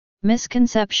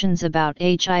Misconceptions about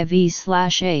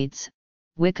HIV/AIDS,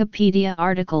 Wikipedia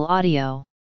article audio.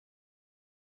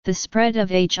 The spread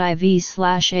of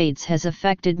HIV/AIDS has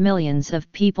affected millions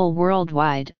of people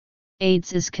worldwide.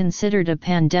 AIDS is considered a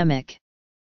pandemic.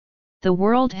 The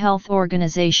World Health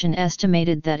Organization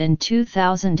estimated that in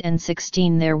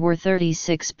 2016 there were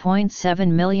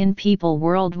 36.7 million people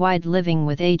worldwide living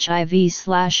with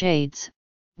HIV/AIDS,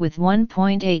 with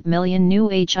 1.8 million new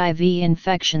HIV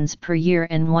infections per year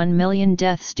and 1 million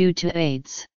deaths due to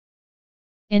AIDS.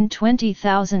 In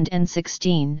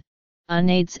 2016,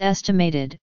 UNAIDS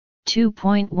estimated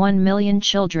 2.1 million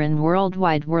children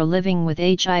worldwide were living with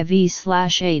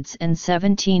HIV/AIDS and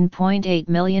 17.8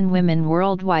 million women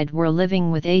worldwide were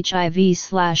living with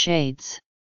HIV/AIDS.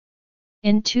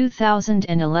 In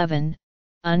 2011,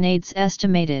 UNAIDS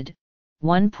estimated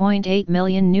 1.8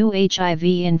 million new HIV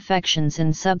infections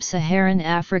in sub-Saharan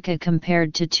Africa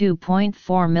compared to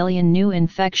 2.4 million new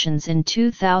infections in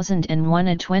 2001,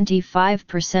 a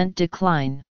 25%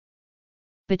 decline.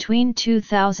 Between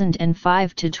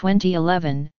 2005 to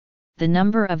 2011, the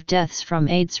number of deaths from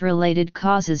AIDS-related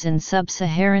causes in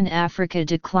sub-Saharan Africa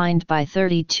declined by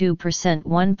 32%,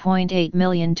 1.8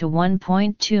 million to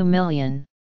 1.2 million.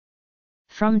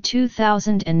 From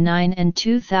 2009 and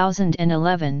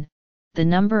 2011, the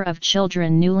number of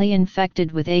children newly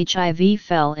infected with HIV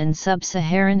fell in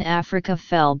sub-Saharan Africa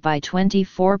fell by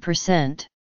 24%.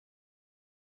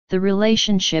 The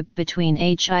relationship between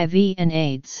HIV and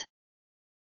AIDS.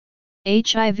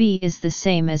 HIV is the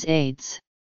same as AIDS.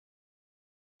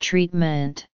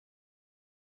 Treatment.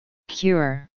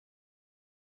 Cure.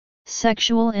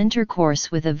 Sexual intercourse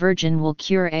with a virgin will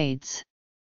cure AIDS.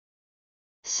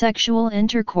 Sexual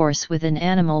intercourse with an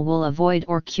animal will avoid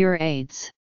or cure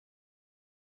AIDS.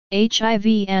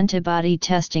 HIV antibody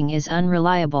testing is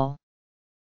unreliable.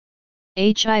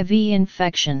 HIV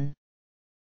infection.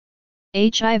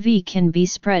 HIV can be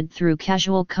spread through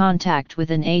casual contact with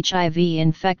an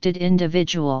HIV-infected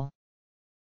individual.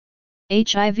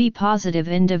 HIV-positive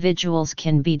individuals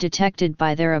can be detected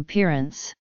by their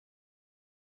appearance.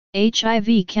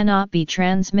 HIV cannot be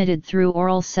transmitted through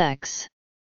oral sex.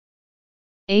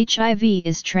 HIV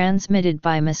is transmitted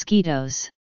by mosquitoes.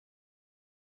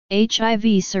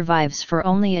 HIV survives for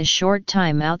only a short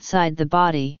time outside the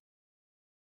body.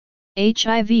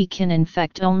 HIV can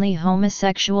infect only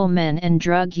homosexual men and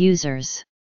drug users.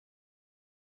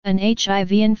 An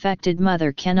HIV-infected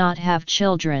mother cannot have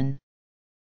children.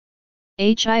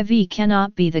 HIV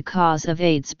cannot be the cause of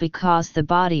AIDS because the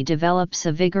body develops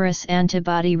a vigorous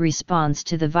antibody response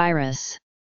to the virus.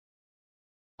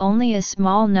 Only a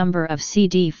small number of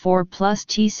CD4+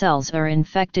 T cells are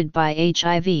infected by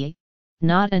HIV,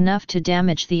 not enough to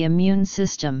damage the immune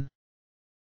system.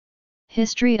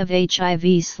 History of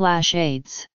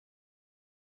HIV/AIDS.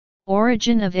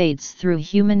 Origin of AIDS through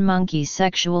human-monkey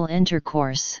sexual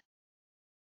intercourse.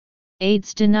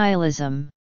 AIDS denialism.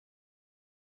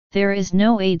 There is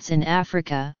no AIDS in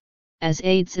Africa, as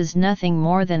AIDS is nothing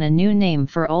more than a new name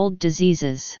for old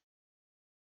diseases.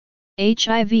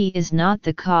 HIV is not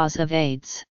the cause of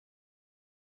AIDS.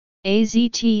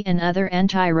 AZT and other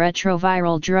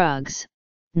antiretroviral drugs,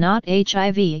 not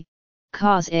HIV,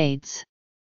 cause AIDS.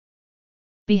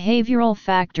 Behavioral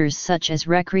factors such as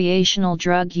recreational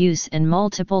drug use and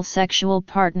multiple sexual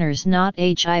partners, not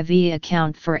HIV,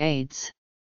 account for AIDS.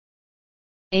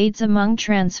 AIDS among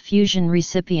transfusion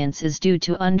recipients is due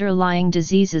to underlying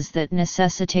diseases that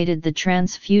necessitated the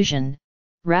transfusion,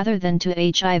 rather than to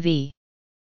HIV.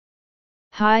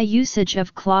 High usage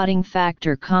of clotting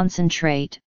factor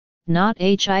concentrate, not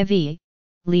HIV,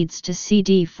 leads to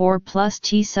CD4+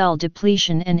 T cell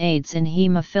depletion and AIDS in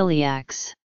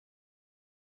hemophiliacs.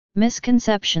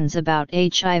 Misconceptions about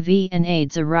HIV and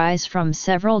AIDS arise from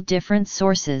several different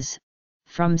sources,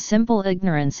 from simple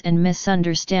ignorance and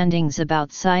misunderstandings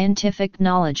about scientific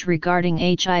knowledge regarding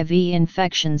HIV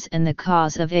infections and the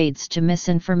cause of AIDS to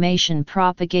misinformation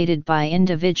propagated by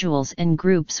individuals and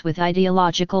groups with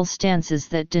ideological stances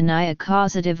that deny a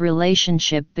causative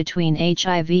relationship between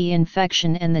HIV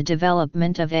infection and the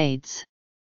development of AIDS.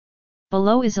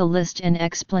 Below is a list and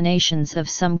explanations of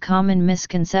some common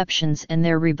misconceptions and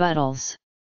their rebuttals.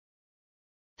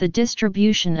 The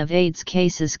distribution of AIDS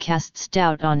cases casts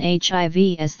doubt on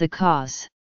HIV as the cause.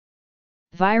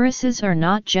 Viruses are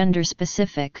not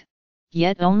gender-specific,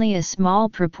 yet only a small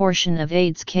proportion of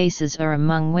AIDS cases are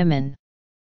among women.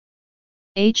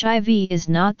 HIV is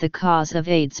not the cause of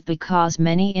AIDS because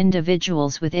many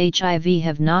individuals with HIV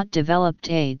have not developed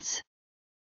AIDS.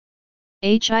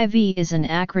 HIV is an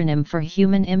acronym for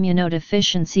Human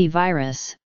Immunodeficiency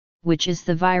Virus, which is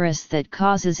the virus that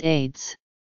causes AIDS.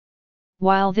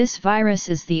 While this virus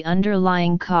is the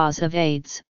underlying cause of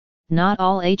AIDS, not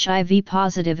all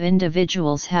HIV-positive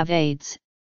individuals have AIDS,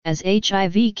 as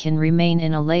HIV can remain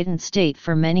in a latent state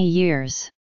for many years.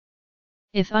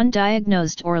 If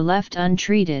undiagnosed or left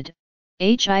untreated,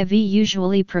 HIV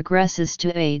usually progresses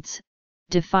to AIDS,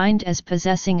 defined as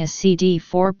possessing a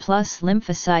CD4+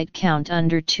 lymphocyte count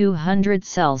under 200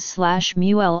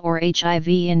 cells/μl, or HIV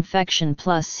infection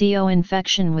plus CO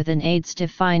infection with an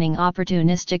AIDS-defining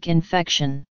opportunistic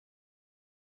infection.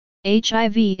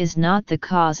 HIV is not the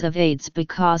cause of AIDS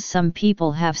because some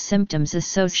people have symptoms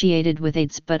associated with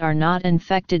AIDS but are not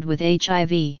infected with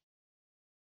HIV.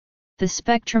 The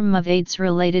spectrum of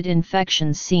AIDS-related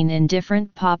infections seen in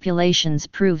different populations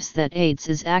proves that AIDS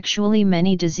is actually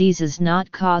many diseases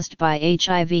not caused by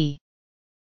HIV.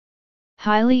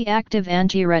 Highly active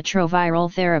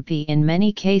antiretroviral therapy in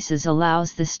many cases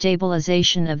allows the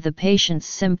stabilization of the patient's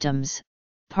symptoms,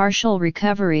 partial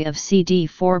recovery of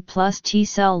CD4+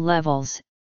 T-cell levels,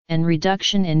 and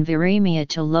reduction in viremia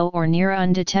to low or near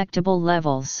undetectable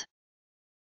levels.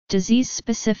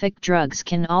 Disease-specific drugs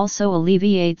can also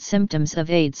alleviate symptoms of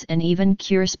AIDS and even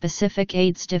cure specific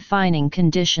AIDS-defining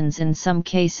conditions in some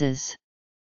cases.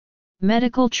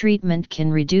 Medical treatment can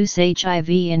reduce HIV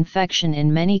infection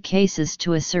in many cases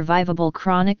to a survivable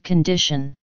chronic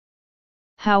condition.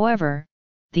 However,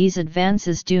 these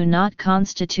advances do not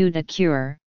constitute a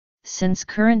cure, since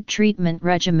current treatment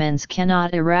regimens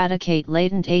cannot eradicate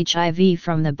latent HIV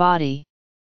from the body.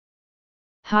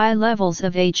 High levels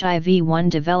of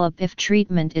HIV-1 develop if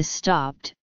treatment is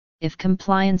stopped, if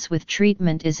compliance with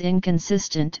treatment is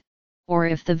inconsistent, or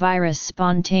if the virus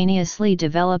spontaneously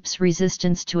develops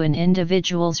resistance to an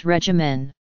individual's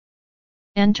regimen.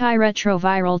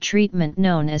 Antiretroviral treatment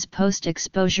known as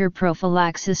post-exposure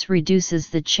prophylaxis reduces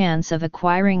the chance of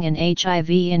acquiring an HIV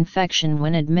infection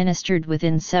when administered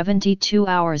within 72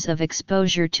 hours of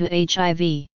exposure to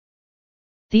HIV.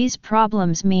 These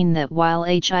problems mean that while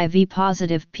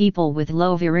HIV-positive people with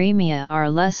low viremia are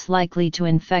less likely to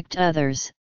infect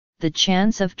others, the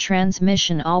chance of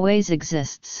transmission always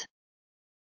exists.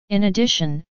 In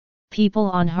addition, people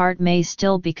on HAART may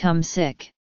still become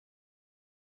sick.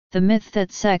 The myth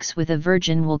that sex with a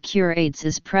virgin will cure AIDS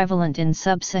is prevalent in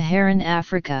sub-Saharan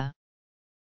Africa.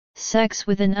 Sex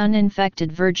with an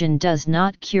uninfected virgin does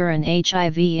not cure an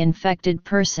HIV-infected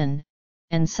person,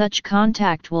 and such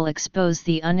contact will expose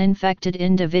the uninfected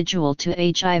individual to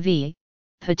HIV,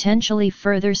 potentially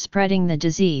further spreading the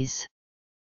disease.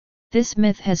 This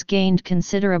myth has gained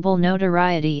considerable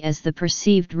notoriety as the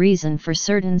perceived reason for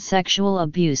certain sexual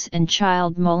abuse and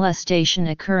child molestation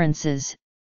occurrences,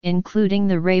 including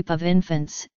the rape of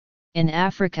infants, in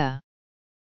Africa.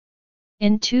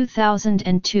 In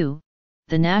 2002,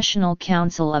 the National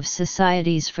Council of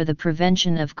Societies for the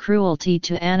Prevention of Cruelty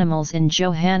to Animals in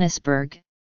Johannesburg,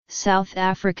 South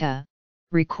Africa,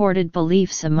 recorded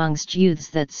beliefs amongst youths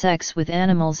that sex with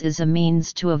animals is a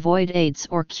means to avoid AIDS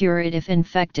or cure it if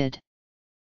infected.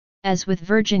 As with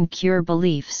virgin cure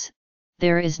beliefs,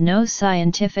 there is no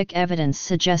scientific evidence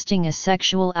suggesting a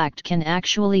sexual act can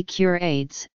actually cure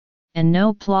AIDS, and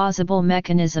no plausible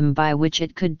mechanism by which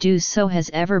it could do so has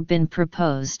ever been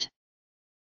proposed.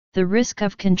 The risk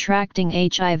of contracting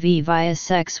HIV via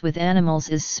sex with animals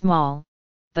is small,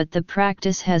 but the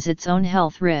practice has its own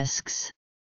health risks.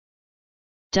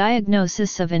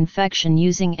 Diagnosis of infection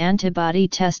using antibody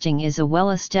testing is a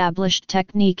well-established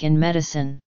technique in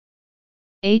medicine.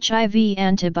 HIV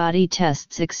antibody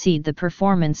tests exceed the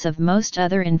performance of most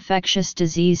other infectious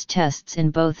disease tests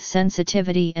in both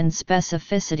sensitivity and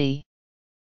specificity.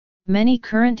 Many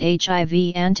current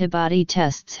HIV antibody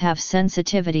tests have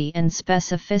sensitivity and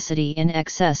specificity in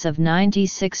excess of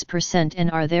 96%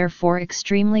 and are therefore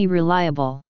extremely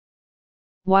reliable.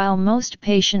 While most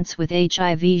patients with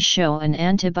HIV show an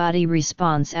antibody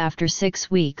response after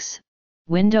 6 weeks,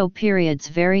 window periods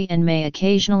vary and may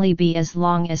occasionally be as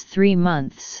long as 3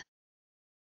 months.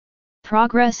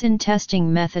 Progress in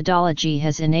testing methodology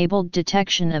has enabled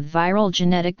detection of viral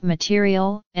genetic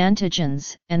material,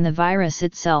 antigens, and the virus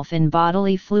itself in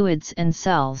bodily fluids and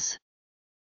cells.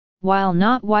 While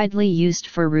not widely used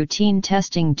for routine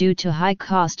testing due to high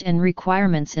cost and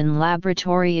requirements in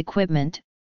laboratory equipment,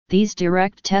 these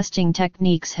direct testing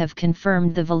techniques have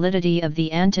confirmed the validity of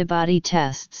the antibody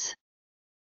tests.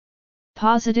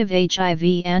 Positive HIV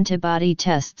antibody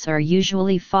tests are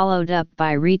usually followed up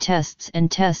by retests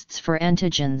and tests for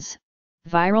antigens,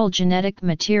 viral genetic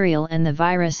material and the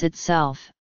virus itself,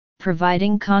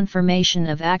 providing confirmation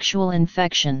of actual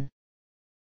infection.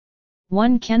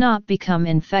 One cannot become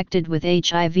infected with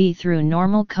HIV through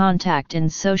normal contact in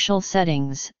social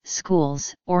settings,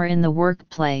 schools, or in the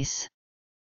workplace.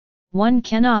 One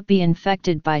cannot be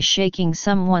infected by shaking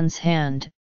someone's hand,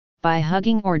 by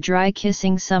hugging or dry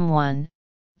kissing someone,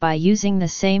 by using the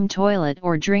same toilet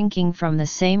or drinking from the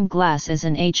same glass as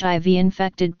an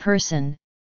HIV-infected person,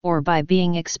 or by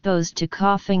being exposed to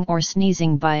coughing or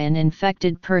sneezing by an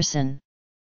infected person.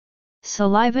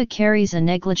 Saliva carries a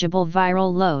negligible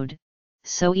viral load,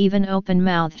 so even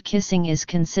open-mouthed kissing is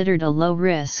considered a low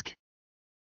risk.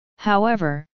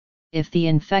 However, if the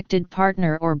infected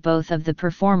partner or both of the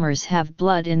performers have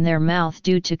blood in their mouth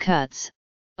due to cuts,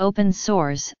 open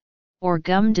sores, or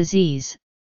gum disease,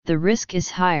 the risk is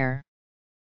higher.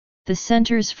 The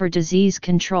Centers for Disease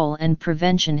Control and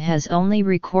Prevention has only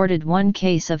recorded one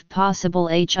case of possible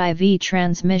HIV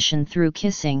transmission through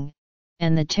kissing,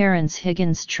 and the Terence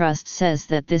Higgins Trust says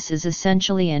that this is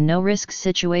essentially a no-risk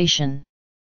situation.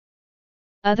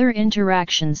 Other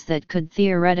interactions that could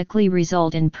theoretically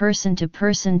result in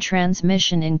person-to-person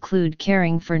transmission include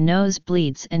caring for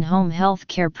nosebleeds and home health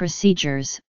care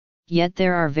procedures, yet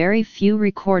there are very few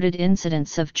recorded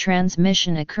incidents of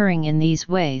transmission occurring in these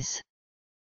ways.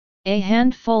 A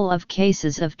handful of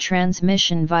cases of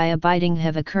transmission via biting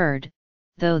have occurred,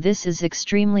 though this is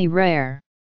extremely rare.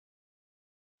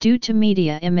 Due to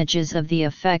media images of the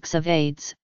effects of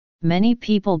AIDS, many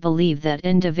people believe that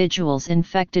individuals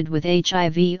infected with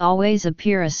HIV always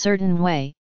appear a certain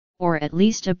way, or at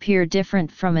least appear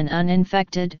different from an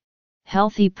uninfected,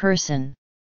 healthy person.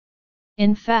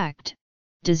 In fact,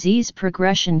 disease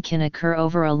progression can occur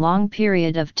over a long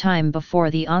period of time before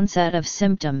the onset of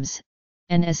symptoms,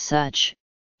 and as such,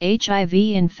 HIV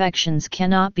infections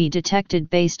cannot be detected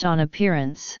based on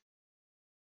appearance.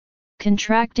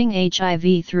 Contracting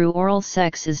HIV through oral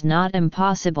sex is not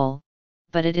impossible,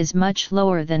 but it is much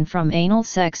lower than from anal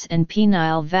sex and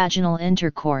penile vaginal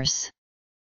intercourse.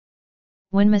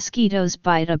 When mosquitoes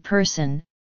bite a person,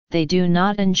 they do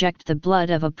not inject the blood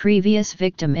of a previous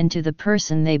victim into the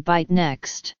person they bite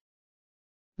next.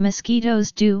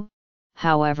 Mosquitoes do,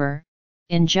 however,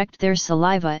 inject their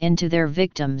saliva into their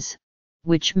victims,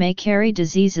 which may carry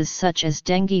diseases such as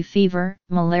dengue fever,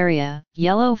 malaria,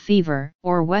 yellow fever,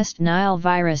 or West Nile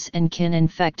virus and can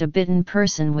infect a bitten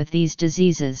person with these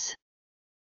diseases.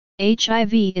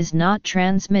 HIV is not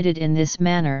transmitted in this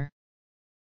manner.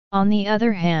 On the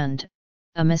other hand,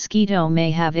 a mosquito may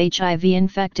have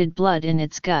HIV-infected blood in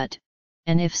its gut,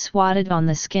 and if swatted on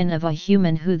the skin of a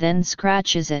human who then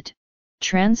scratches it,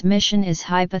 transmission is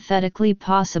hypothetically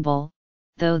possible,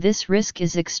 though this risk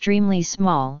is extremely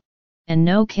small, and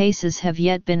no cases have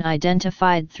yet been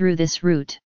identified through this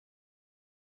route.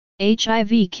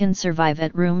 HIV can survive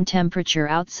at room temperature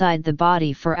outside the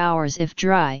body for hours if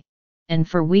dry, and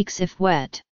for weeks if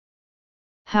wet.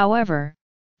 However,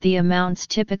 the amounts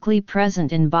typically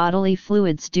present in bodily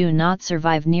fluids do not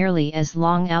survive nearly as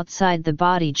long outside the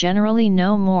body, generally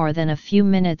no more than a few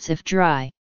minutes if dry.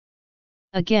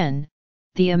 Again,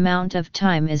 the amount of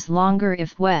time is longer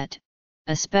if wet,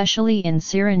 especially in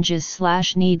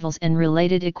syringes/needles and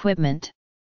related equipment.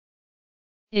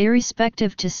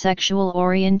 Irrespective to sexual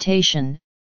orientation,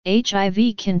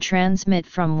 HIV can transmit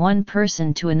from one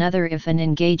person to another if an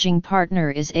engaging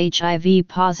partner is HIV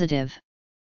positive.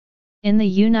 In the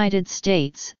United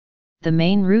States, the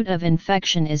main route of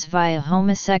infection is via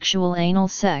homosexual anal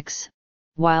sex,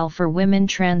 while for women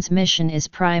transmission is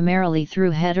primarily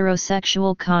through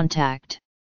heterosexual contact.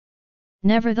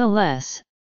 Nevertheless,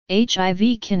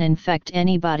 HIV can infect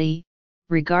anybody,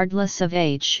 regardless of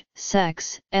age,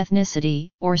 sex, ethnicity,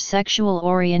 or sexual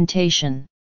orientation.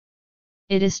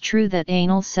 It is true that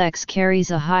anal sex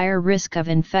carries a higher risk of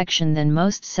infection than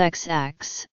most sex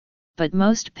acts, but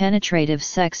most penetrative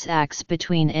sex acts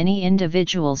between any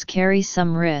individuals carry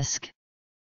some risk.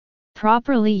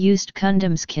 Properly used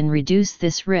condoms can reduce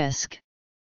this risk.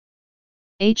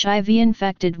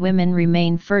 HIV-infected women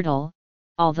remain fertile,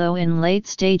 although in late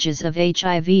stages of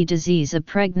HIV disease a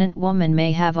pregnant woman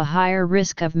may have a higher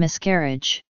risk of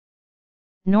miscarriage.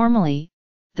 Normally,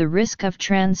 the risk of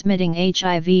transmitting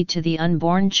HIV to the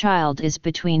unborn child is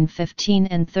between 15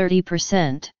 and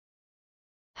 30%.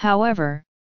 However,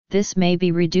 this may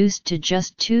be reduced to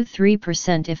just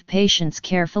 2–3% if patients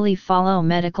carefully follow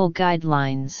medical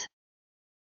guidelines.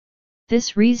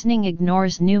 This reasoning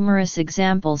ignores numerous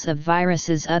examples of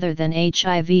viruses other than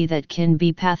HIV that can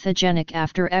be pathogenic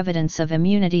after evidence of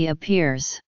immunity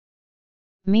appears.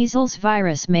 Measles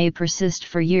virus may persist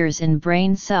for years in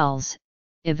brain cells,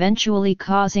 eventually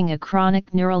causing a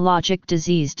chronic neurologic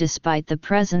disease despite the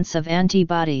presence of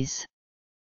antibodies.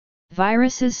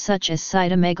 Viruses such as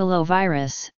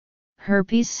cytomegalovirus,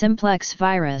 herpes simplex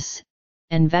virus,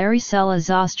 and varicella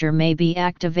zoster may be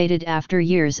activated after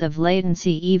years of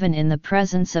latency even in the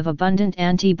presence of abundant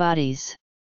antibodies.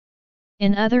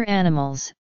 In other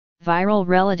animals, viral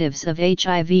relatives of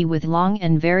HIV with long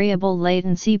and variable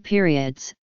latency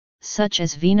periods, such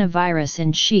as venavirus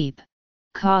in sheep,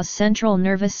 cause central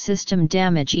nervous system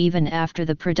damage even after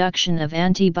the production of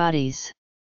antibodies.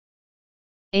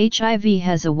 HIV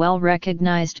has a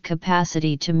well-recognized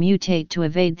capacity to mutate to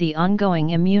evade the ongoing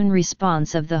immune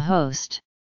response of the host.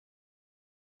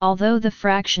 Although the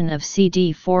fraction of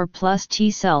CD4 plus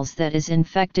T cells that is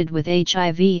infected with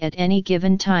HIV at any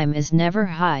given time is never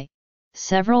high,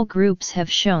 several groups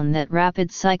have shown that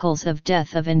rapid cycles of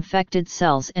death of infected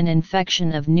cells and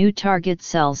infection of new target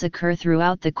cells occur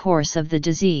throughout the course of the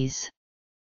disease.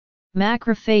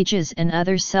 Macrophages and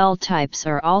other cell types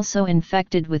are also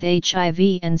infected with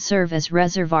HIV and serve as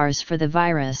reservoirs for the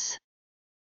virus.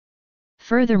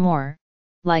 Furthermore,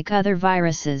 like other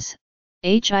viruses,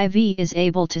 HIV is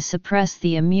able to suppress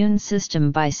the immune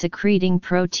system by secreting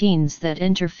proteins that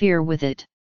interfere with it.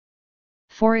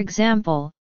 For example,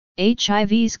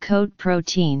 HIV's coat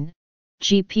protein,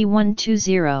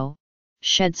 GP120,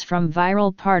 sheds from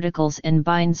viral particles and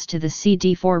binds to the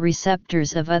CD4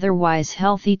 receptors of otherwise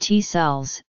healthy T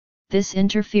cells. This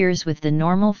interferes with the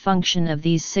normal function of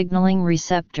these signaling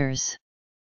receptors.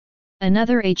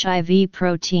 Another HIV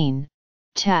protein,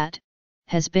 TAT,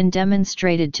 has been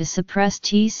demonstrated to suppress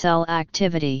T cell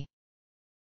activity.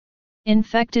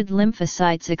 Infected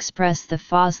lymphocytes express the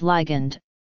FOS ligand,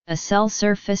 a cell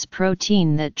surface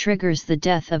protein that triggers the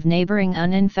death of neighboring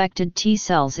uninfected T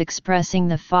cells expressing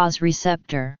the FOS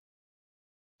receptor.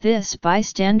 This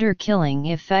bystander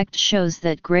killing effect shows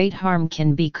that great harm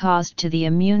can be caused to the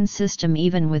immune system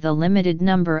even with a limited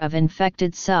number of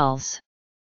infected cells.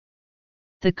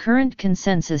 The current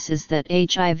consensus is that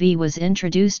HIV was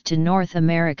introduced to North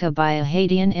America by a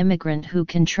Haitian immigrant who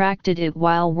contracted it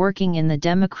while working in the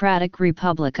Democratic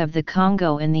Republic of the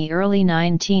Congo in the early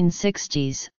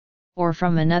 1960s, or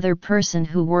from another person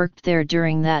who worked there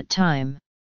during that time.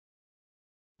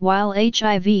 While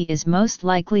HIV is most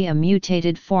likely a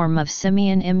mutated form of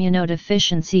simian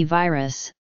immunodeficiency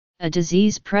virus, a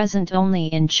disease present only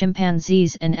in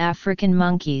chimpanzees and African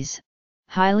monkeys,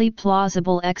 highly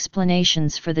plausible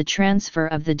explanations for the transfer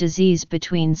of the disease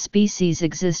between species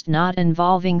exist not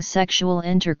involving sexual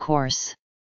intercourse.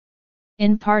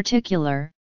 In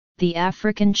particular, the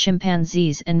African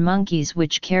chimpanzees and monkeys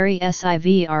which carry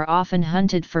SIV are often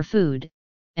hunted for food,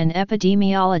 and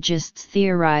epidemiologists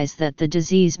theorize that the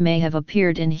disease may have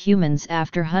appeared in humans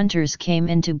after hunters came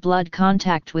into blood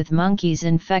contact with monkeys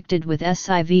infected with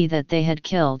SIV that they had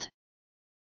killed.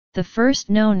 The first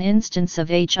known instance of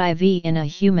HIV in a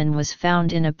human was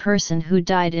found in a person who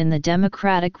died in the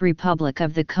Democratic Republic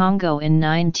of the Congo in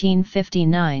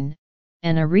 1959,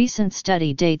 and a recent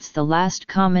study dates the last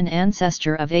common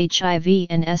ancestor of HIV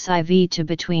and SIV to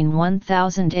between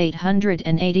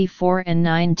 1884 and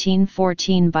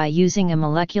 1914 by using a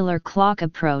molecular clock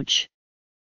approach.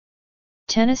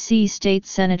 Tennessee State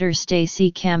Senator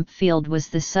Stacey Campfield was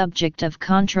the subject of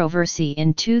controversy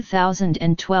in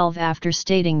 2012 after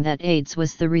stating that AIDS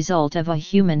was the result of a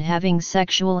human having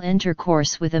sexual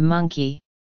intercourse with a monkey.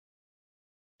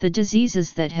 The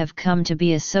diseases that have come to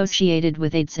be associated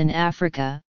with AIDS in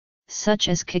Africa, such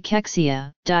as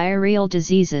cachexia, diarrheal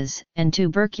diseases, and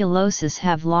tuberculosis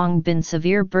have long been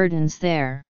severe burdens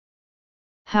there.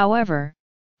 However,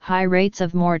 high rates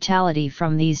of mortality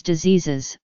from these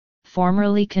diseases,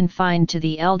 formerly confined to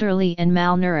the elderly and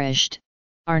malnourished,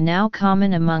 are now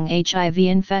common among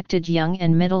HIV-infected young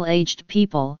and middle-aged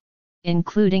people,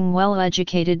 including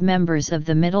well-educated members of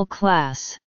the middle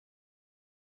class.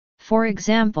 For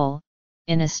example,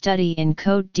 in a study in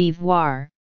Côte d'Ivoire,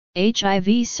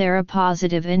 HIV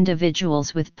seropositive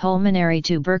individuals with pulmonary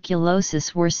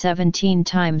tuberculosis were 17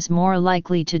 times more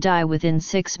likely to die within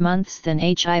 6 months than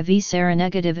HIV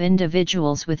seronegative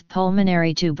individuals with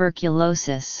pulmonary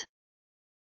tuberculosis.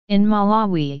 In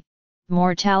Malawi,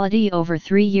 mortality over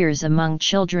 3 years among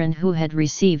children who had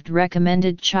received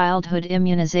recommended childhood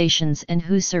immunizations and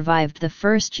who survived the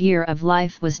first year of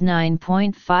life was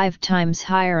 9.5 times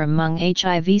higher among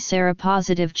HIV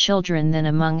seropositive children than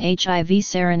among HIV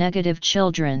seronegative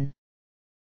children.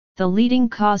 The leading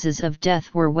causes of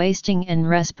death were wasting and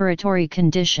respiratory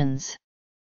conditions.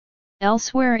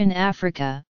 Elsewhere in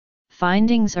Africa,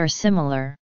 findings are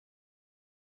similar.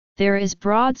 There is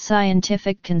broad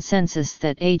scientific consensus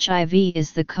that HIV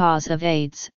is the cause of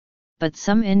AIDS, but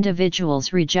some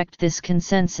individuals reject this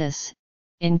consensus,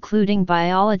 including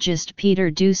biologist Peter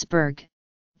Duesberg,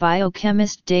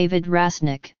 biochemist David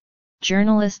Rasnick,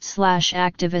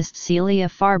 journalist/activist Celia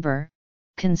Farber,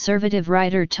 conservative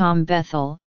writer Tom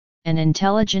Bethel, and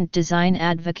intelligent design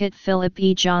advocate Philip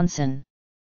E. Johnson.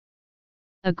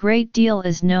 A great deal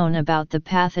is known about the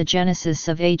pathogenesis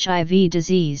of HIV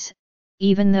disease,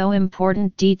 even though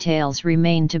important details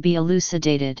remain to be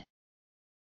elucidated.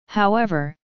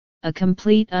 However, a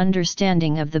complete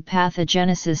understanding of the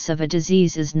pathogenesis of a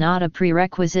disease is not a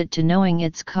prerequisite to knowing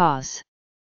its cause.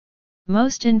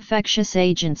 Most infectious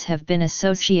agents have been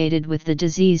associated with the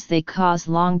disease they cause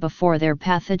long before their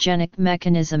pathogenic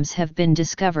mechanisms have been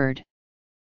discovered.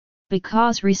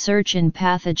 Because research in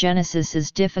pathogenesis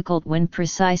is difficult when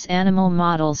precise animal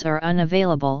models are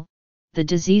unavailable, the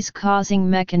disease-causing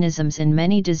mechanisms in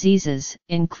many diseases,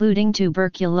 including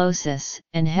tuberculosis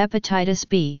and hepatitis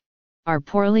B, are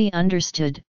poorly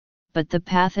understood, but the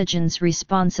pathogens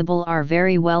responsible are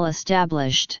very well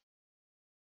established.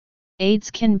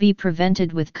 AIDS can be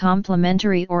prevented with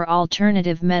complementary or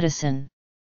alternative medicine.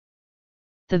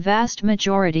 The vast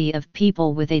majority of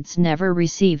people with AIDS never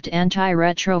received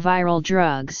antiretroviral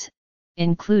drugs,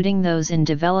 including those in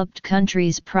developed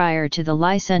countries prior to the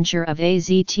licensure of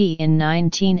AZT in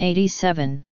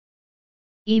 1987.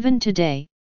 Even today,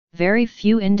 very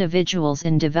few individuals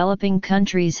in developing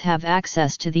countries have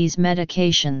access to these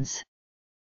medications.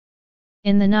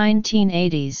 In the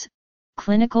 1980s,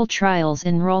 clinical trials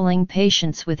enrolling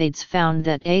patients with AIDS found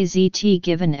that AZT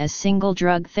given as single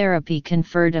drug therapy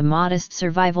conferred a modest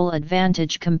survival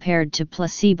advantage compared to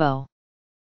placebo.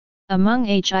 Among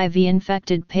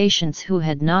HIV-infected patients who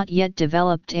had not yet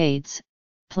developed AIDS,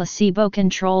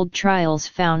 placebo-controlled trials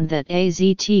found that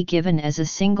AZT given as a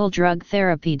single drug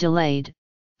therapy delayed,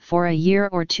 for a year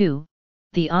or two,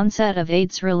 the onset of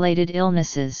AIDS-related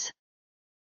illnesses.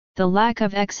 The lack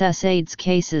of excess AIDS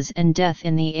cases and death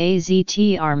in the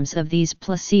AZT arms of these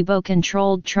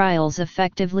placebo-controlled trials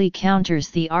effectively counters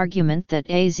the argument that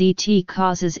AZT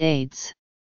causes AIDS.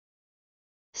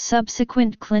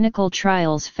 Subsequent clinical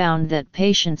trials found that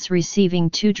patients receiving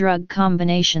two drug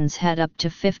combinations had up to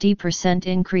 50%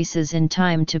 increases in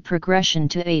time to progression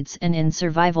to AIDS and in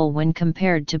survival when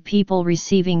compared to people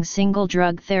receiving single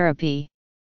drug therapy.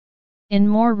 In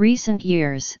more recent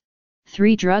years,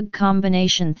 3 drug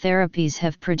combination therapies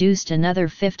have produced another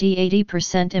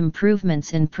 50–80%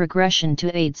 improvements in progression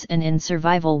to AIDS and in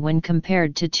survival when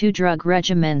compared to 2 drug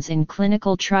regimens in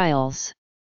clinical trials.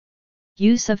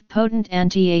 Use of potent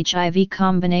anti-HIV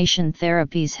combination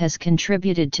therapies has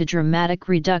contributed to dramatic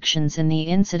reductions in the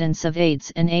incidence of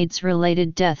AIDS and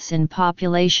AIDS-related deaths in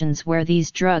populations where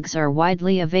these drugs are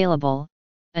widely available,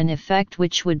 an effect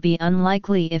which would be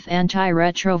unlikely if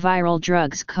antiretroviral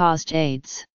drugs caused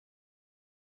AIDS.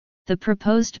 The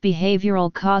proposed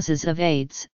behavioral causes of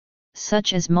AIDS,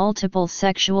 such as multiple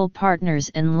sexual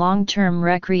partners and long-term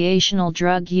recreational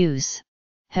drug use,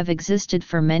 have existed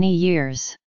for many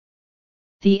years.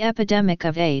 The epidemic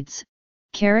of AIDS,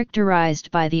 characterized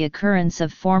by the occurrence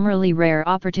of formerly rare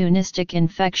opportunistic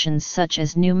infections such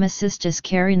as Pneumocystis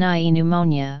carinii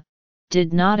pneumonia,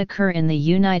 did not occur in the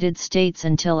United States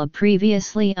until a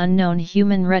previously unknown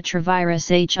human retrovirus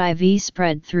HIV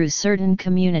spread through certain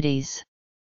communities.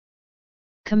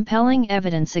 Compelling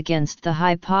evidence against the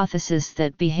hypothesis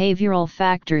that behavioral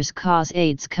factors cause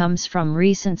AIDS comes from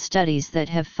recent studies that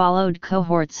have followed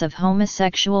cohorts of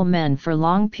homosexual men for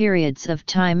long periods of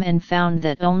time and found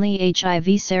that only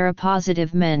HIV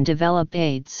seropositive men develop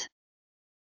AIDS.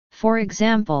 For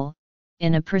example,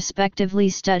 in a prospectively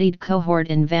studied cohort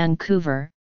in Vancouver,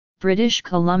 British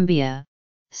Columbia,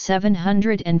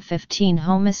 715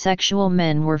 homosexual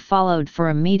men were followed for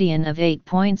a median of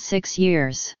 8.6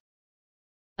 years.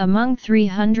 Among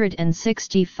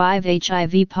 365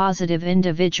 HIV-positive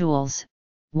individuals,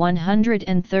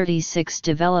 136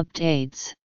 developed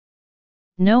AIDS.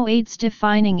 No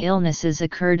AIDS-defining illnesses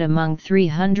occurred among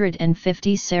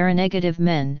 350 seronegative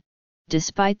men,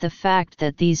 despite the fact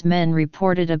that these men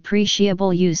reported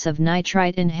appreciable use of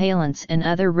nitrite inhalants and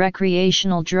other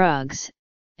recreational drugs,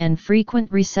 and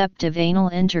frequent receptive anal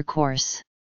intercourse.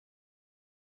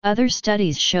 Other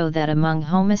studies show that among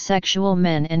homosexual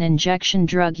men and injection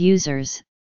drug users,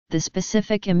 the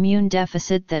specific immune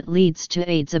deficit that leads to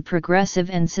AIDS, a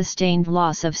progressive and sustained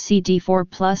loss of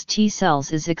CD4+ T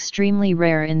cells, is extremely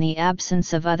rare in the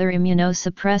absence of other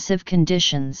immunosuppressive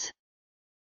conditions.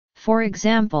 For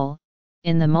example,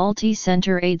 in the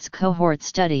multi-center AIDS cohort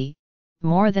study,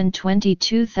 more than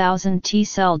 22,000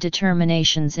 T-cell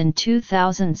determinations in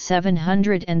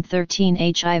 2,713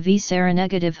 HIV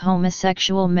seronegative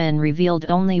homosexual men revealed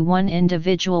only one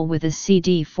individual with a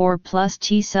CD4+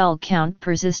 T-cell count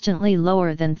persistently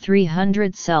lower than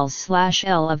 300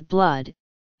 cells/L of blood,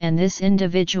 and this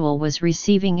individual was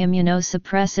receiving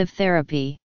immunosuppressive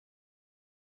therapy.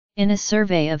 In a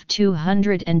survey of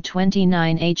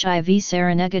 229 HIV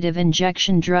seronegative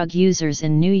injection drug users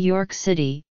in New York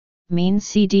City, mean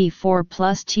CD4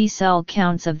 plus T cell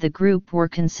counts of the group were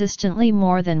consistently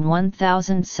more than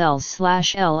 1,000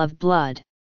 cells/L of blood.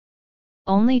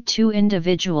 Only 2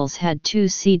 individuals had 2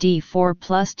 CD4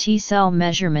 plus T cell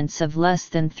measurements of less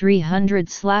than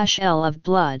 300/L of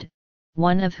blood,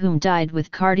 one of whom died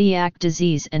with cardiac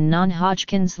disease and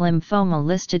non-Hodgkin's lymphoma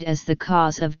listed as the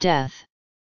cause of death.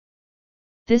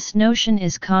 This notion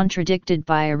is contradicted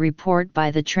by a report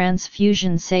by the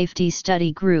Transfusion Safety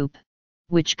Study Group,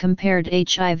 which compared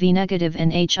HIV-negative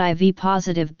and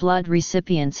HIV-positive blood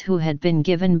recipients who had been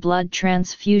given blood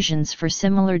transfusions for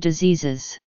similar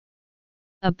diseases.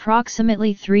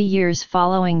 Approximately 3 years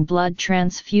following blood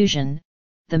transfusion,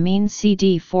 the mean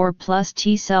CD4 plus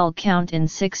T cell count in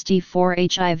 64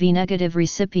 HIV-negative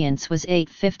recipients was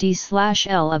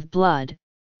 850/L of blood,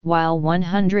 while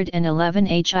 111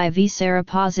 HIV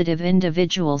seropositive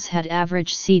individuals had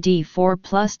average CD4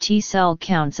 plus T cell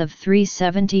counts of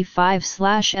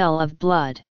 375/L of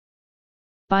blood.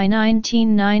 By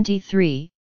 1993,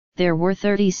 there were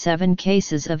 37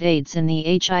 cases of AIDS in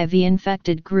the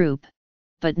HIV-infected group,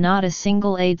 but not a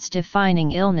single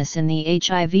AIDS-defining illness in the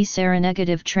HIV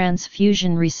seronegative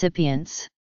transfusion recipients.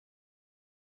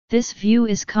 This view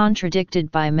is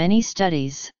contradicted by many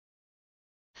studies.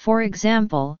 For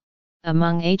example,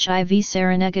 among HIV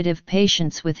seronegative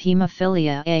patients with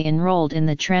hemophilia A enrolled in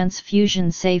the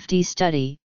transfusion safety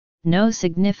study, no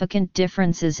significant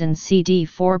differences in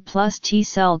CD4 plus T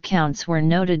cell counts were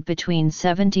noted between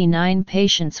 79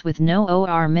 patients with no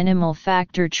OR minimal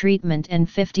factor treatment and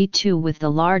 52 with the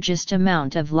largest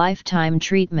amount of lifetime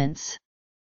treatments.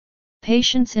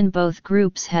 Patients in both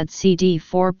groups had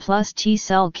CD4 plus T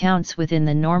cell counts within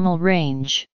the normal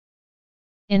range.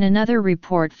 In another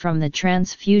report from the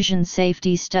Transfusion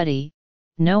Safety Study,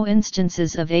 no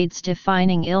instances of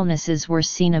AIDS-defining illnesses were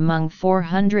seen among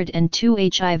 402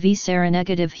 HIV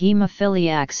seronegative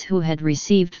hemophiliacs who had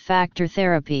received factor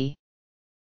therapy.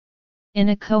 In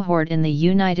a cohort in the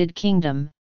United Kingdom,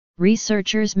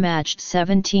 researchers matched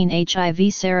 17 HIV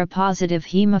seropositive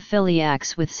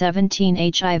hemophiliacs with 17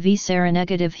 HIV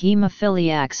seronegative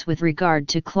hemophiliacs with regard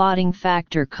to clotting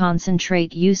factor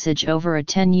concentrate usage over a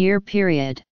 10-year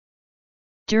period.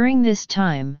 During this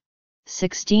time,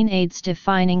 16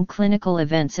 AIDS-defining clinical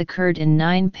events occurred in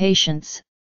 9 patients,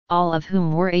 all of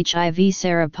whom were HIV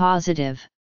seropositive.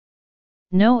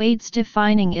 No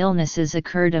AIDS-defining illnesses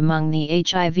occurred among the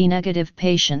HIV-negative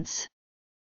patients.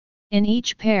 In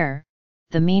each pair,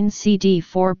 the mean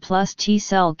CD4 plus T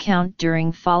cell count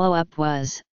during follow-up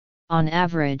was, on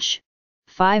average,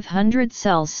 500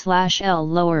 cells/L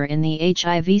lower in the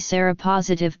HIV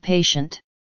seropositive patient.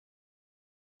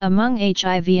 Among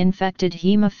HIV-infected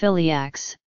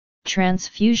hemophiliacs,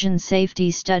 transfusion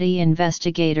safety study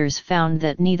investigators found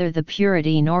that neither the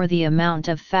purity nor the amount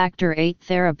of factor VIII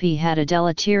therapy had a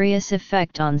deleterious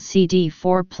effect on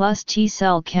CD4 plus T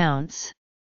cell counts.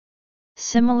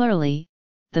 Similarly,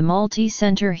 the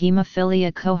multi-center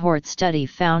hemophilia cohort study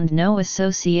found no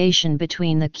association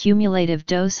between the cumulative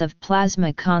dose of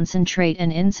plasma concentrate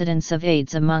and incidence of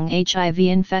AIDS among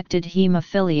HIV-infected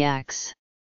hemophiliacs.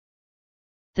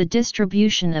 The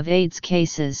distribution of AIDS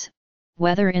cases,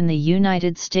 whether in the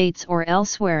United States or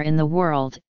elsewhere in the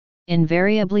world,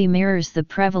 invariably mirrors the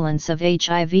prevalence of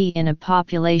HIV in a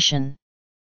population.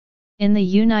 In the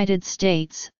United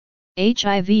States,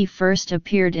 HIV first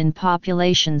appeared in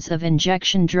populations of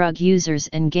injection drug users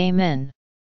and gay men.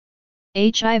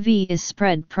 HIV is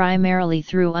spread primarily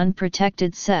through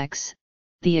unprotected sex,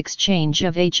 the exchange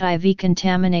of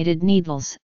HIV-contaminated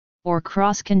needles, or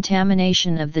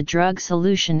cross-contamination of the drug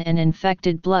solution and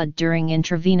infected blood during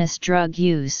intravenous drug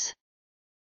use.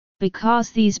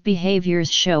 Because these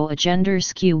behaviors show a gender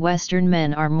skew, Western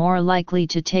men are more likely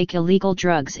to take illegal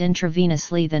drugs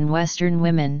intravenously than Western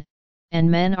women, and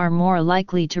men are more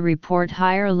likely to report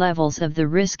higher levels of the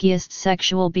riskiest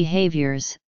sexual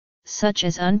behaviors, such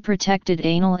as unprotected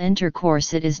anal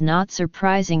intercourse. It is not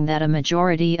surprising that a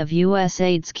majority of U.S.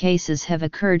 AIDS cases have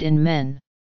occurred in men.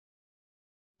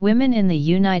 Women in the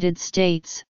United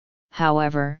States,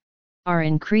 however, are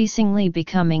increasingly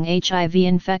becoming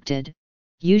HIV-infected,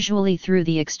 usually through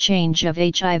the exchange of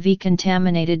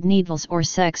HIV-contaminated needles or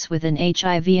sex with an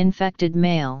HIV-infected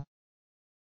male.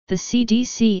 The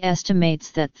CDC estimates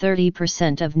that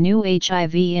 30% of new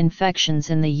HIV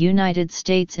infections in the United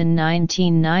States in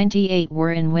 1998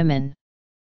 were in women.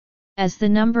 As the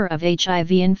number of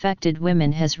HIV-infected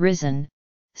women has risen,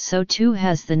 so too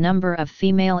has the number of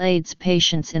female AIDS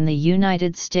patients in the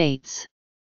United States.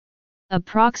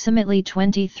 Approximately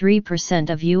 23%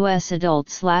 of U.S.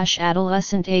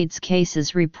 adult/adolescent AIDS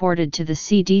cases reported to the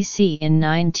CDC in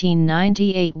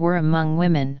 1998 were among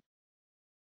women.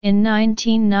 In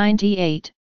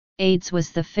 1998, AIDS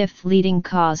was the fifth leading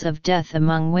cause of death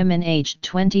among women aged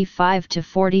 25 to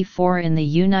 44 in the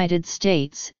United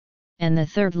States, and the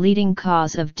third leading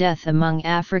cause of death among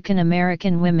African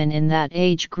American women in that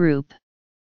age group.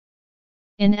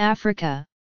 In Africa,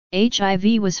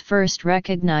 HIV was first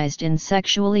recognized in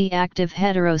sexually active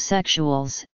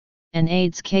heterosexuals, and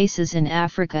AIDS cases in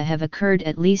Africa have occurred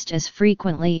at least as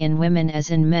frequently in women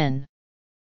as in men.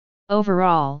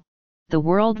 Overall, the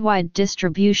worldwide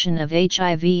distribution of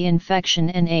HIV infection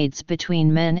and AIDS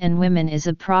between men and women is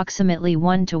approximately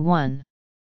 1:1.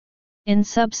 In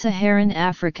sub-Saharan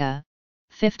Africa,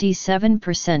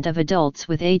 57% of adults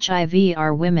with HIV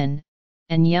are women,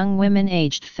 and young women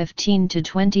aged 15 to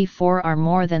 24 are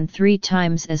more than 3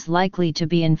 times as likely to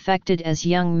be infected as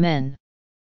young men.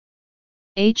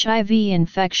 HIV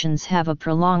infections have a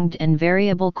prolonged and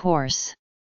variable course.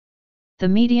 The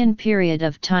median period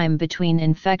of time between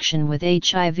infection with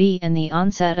HIV and the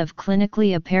onset of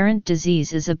clinically apparent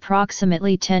disease is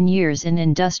approximately 10 years in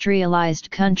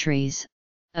industrialized countries,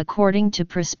 according to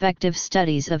prospective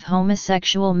studies of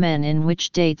homosexual men in which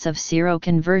dates of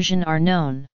seroconversion are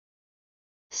known.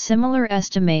 Similar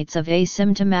estimates of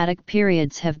asymptomatic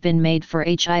periods have been made for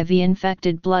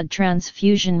HIV-infected blood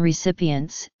transfusion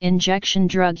recipients, injection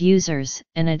drug users,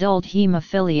 and adult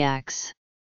hemophiliacs.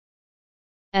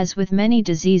 As with many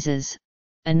diseases,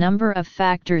 a number of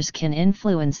factors can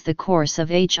influence the course of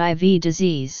HIV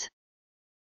disease.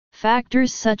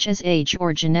 Factors such as age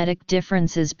or genetic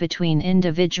differences between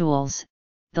individuals,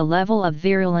 the level of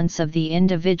virulence of the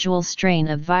individual strain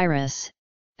of virus,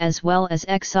 as well as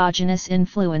exogenous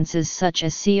influences such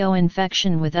as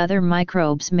co-infection with other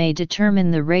microbes may determine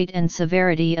the rate and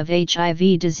severity of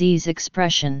HIV disease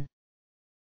expression.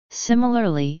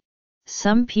 Similarly,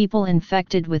 some people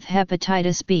infected with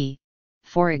hepatitis B,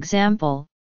 for example,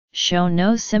 show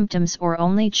no symptoms or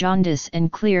only jaundice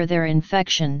and clear their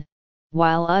infection,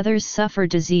 while others suffer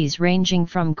disease ranging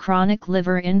from chronic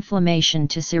liver inflammation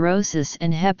to cirrhosis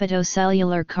and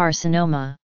hepatocellular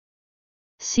carcinoma.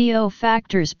 CO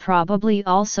factors probably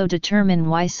also determine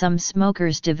why some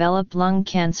smokers develop lung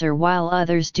cancer while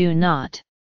others do not.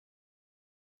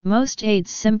 Most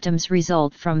AIDS symptoms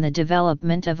result from the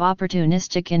development of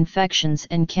opportunistic infections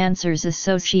and cancers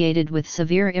associated with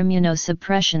severe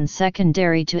immunosuppression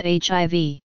secondary to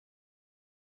HIV.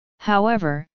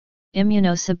 However,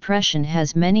 immunosuppression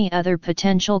has many other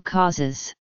potential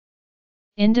causes.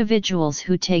 Individuals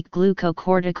who take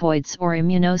glucocorticoids or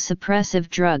immunosuppressive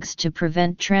drugs to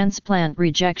prevent transplant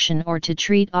rejection or to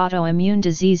treat autoimmune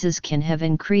diseases can have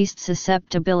increased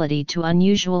susceptibility to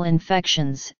unusual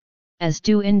infections, as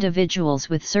do individuals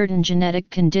with certain genetic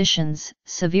conditions,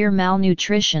 severe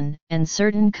malnutrition, and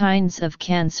certain kinds of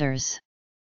cancers.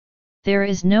 There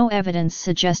is no evidence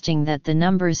suggesting that the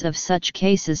numbers of such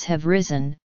cases have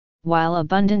risen, while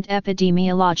abundant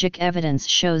epidemiologic evidence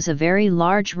shows a very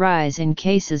large rise in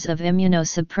cases of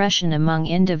immunosuppression among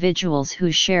individuals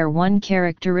who share one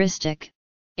characteristic: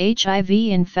 HIV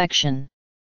infection.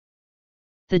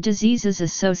 The diseases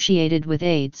associated with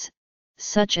AIDS,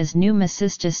 such as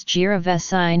pneumocystis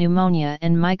jirovecii pneumonia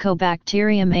and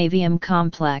Mycobacterium avium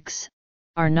complex,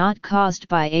 are not caused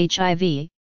by HIV,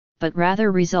 but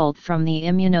rather result from the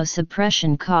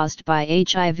immunosuppression caused by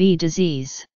HIV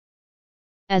disease.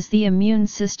 As the immune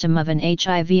system of an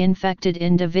HIV-infected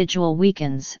individual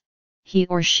weakens, he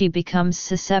or she becomes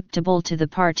susceptible to the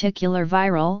particular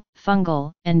viral,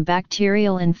 fungal, and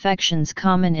bacterial infections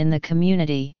common in the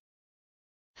community.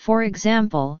 For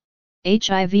example,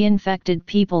 HIV-infected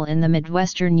people in the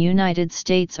Midwestern United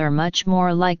States are much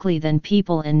more likely than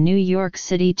people in New York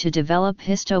City to develop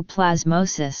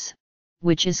histoplasmosis,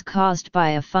 which is caused by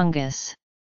a fungus.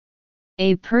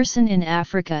 A person in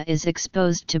Africa is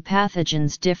exposed to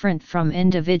pathogens different from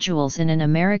individuals in an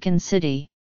American city.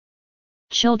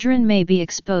 Children may be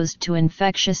exposed to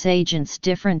infectious agents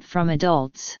different from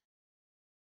adults.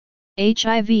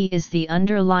 HIV is the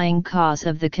underlying cause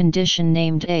of the condition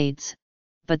named AIDS,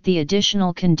 but the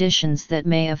additional conditions that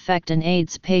may affect an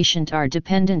AIDS patient are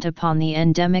dependent upon the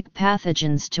endemic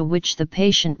pathogens to which the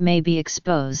patient may be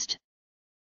exposed.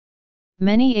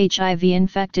 Many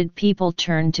HIV-infected people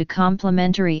turn to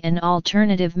complementary and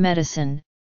alternative medicine,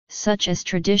 such as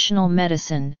traditional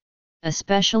medicine,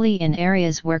 especially in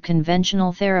areas where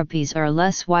conventional therapies are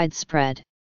less widespread.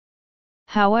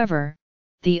 However,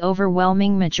 the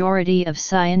overwhelming majority of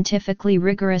scientifically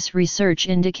rigorous research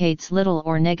indicates little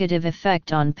or negative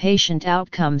effect on patient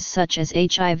outcomes such as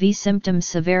HIV symptom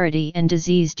severity and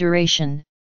disease duration,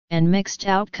 and mixed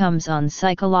outcomes on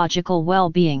psychological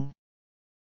well-being.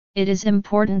 It is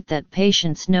important that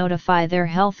patients notify their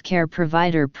healthcare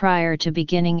provider prior to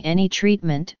beginning any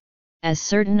treatment, as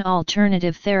certain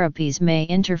alternative therapies may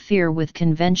interfere with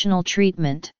conventional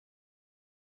treatment.